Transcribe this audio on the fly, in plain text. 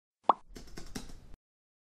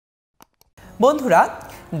বন্ধুরা,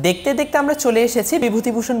 দেখতে দেখতে আমরা চলে এসেছি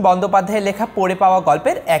বিভূতিভূষণ বন্দ্যোপাধ্যায়ের লেখা পড়ে পাওয়া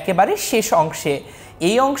গল্পের একেবারে শেষ অংশে।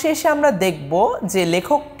 এই অংশে এসে আমরা দেখব যে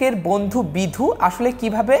লেখকের বন্ধু বিধু আসলে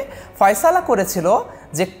কিভাবে ফয়সালা করেছিল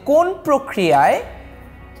যে কোন প্রক্রিয়ায়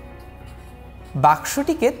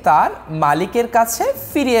বাক্সটিকে তার মালিকের কাছে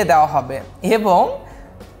ফিরিয়ে দেওয়া হবে এবং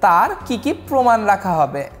তার কি কি প্রমাণ রাখা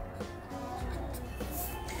হবে।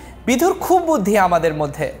 বিধুর খুব বুদ্ধি আমাদের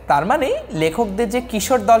মধ্যে, তার মানে লেখকদের যে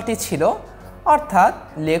কিশোর দলটি ছিল, অর্থাৎ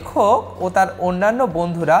লেখক ও তার অন্যান্য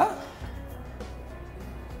বন্ধুরা,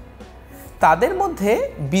 তাদের মধ্যে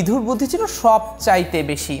বিধুর বুদ্ধি ছিল সবচাইতে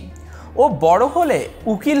বেশি। ও বড় হলে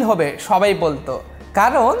উকিল হবে সবাই বলতো,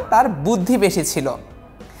 কারণ তার বুদ্ধি বেশি ছিল।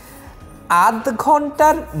 আধ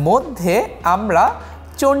ঘন্টার মধ্যে আমরা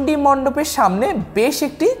চণ্ডী মণ্ডপের সামনে বেশ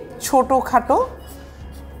একটি ছোটোখাটো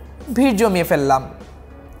ভিড় জমিয়ে ফেললাম।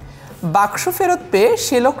 বাক্স ফেরত পেয়ে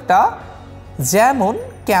সে লোকটা যেমন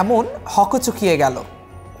কেমন হকচকিয়ে গেল।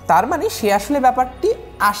 তার মানে সে আসলে ব্যাপারটি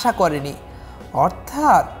আশা করেনি,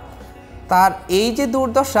 অর্থাৎ তার এই যে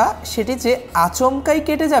দুর্দশা সেটি যে আচমকাই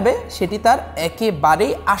কেটে যাবে সেটি তার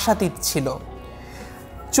একেবারেই আশাতীত ছিল।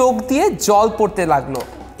 চোখ দিয়ে জল পড়তে লাগলো।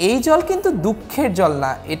 এই জল কিন্তু দুঃখের জল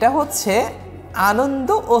না, এটা হচ্ছে আনন্দ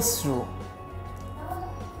অশ্রু।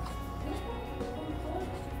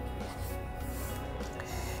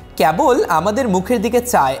 কেবল আমাদের মুখের দিকে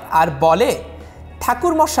চায় আর বলে,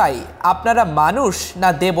 ঠাকুর মশাই আপনারা মানুষ না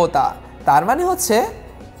দেবতা। তার মানে হচ্ছে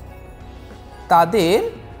তাদের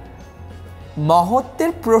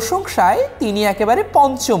মহত্বের প্রশংসায় তিনি একেবারে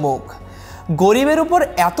পঞ্চমুখ। গরিবের উপর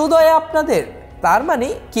এত দয়া আপনাদের, তার মানে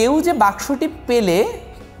কেউ যে বাক্সটি পেলে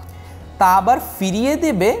তা আবার ফিরিয়ে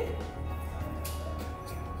দেবে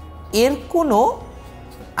এর কোনো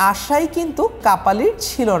আশাই কিন্তু কাপালির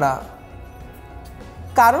ছিল না।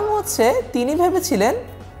 কারণ হচ্ছে তিনি ভেবেছিলেন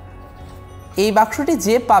এই বাক্সটি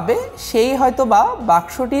যে পাবে সেই হয়তো বা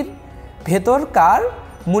বাক্সটির ভেতরকার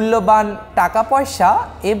মূল্যবান টাকা পয়সা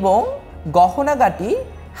এবং গহনাগাটি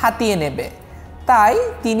হাতিয়ে নেবে, তাই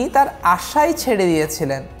তিনি তার আশাই ছেড়ে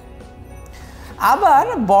দিয়েছিলেন। আবার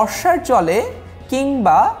বর্ষার জলে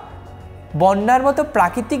কিংবা বন্যার মতো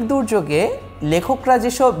প্রাকৃতিক দুর্যোগে লেখকরা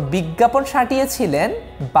যেসব বিজ্ঞাপন সাঁটিয়েছিলেন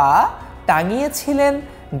বা টাঙিয়েছিলেন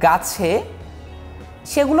গাছে,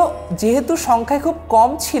 সেগুলো যেহেতু সংখ্যায় খুব কম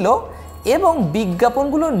ছিল এবং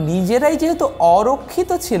বিজ্ঞাপনগুলো নিজেরাই যেহেতু অরক্ষিত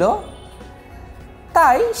ছিল,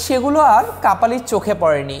 তাই সেগুলো আর কাপালির চোখে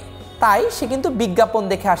পড়েনি। তাই সে কিন্তু বিজ্ঞাপন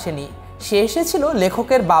দেখে আসেনি, সে এসেছিল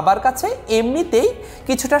লেখকের বাবার কাছে এমনিতেই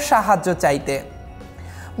কিছুটা সাহায্য চাইতে।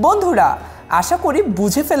 বন্ধুরা, আশা করি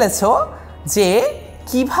বুঝে ফেলেছ যে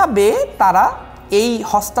কিভাবে তারা এই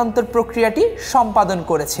হস্তান্তর প্রক্রিয়াটি সম্পাদন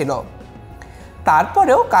করেছিল।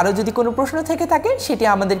 তারপরেও কারো যদি কোনো প্রশ্ন থেকে থাকে সেটি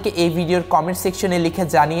আমাদেরকে এই ভিডিওর কমেন্ট সেকশনে লিখে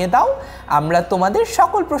জানিয়ে দাও, আমরা তোমাদের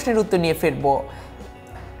সকল প্রশ্নের উত্তর নিয়ে ফিরব।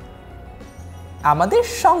 আমাদের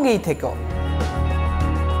সঙ্গেই থেকো।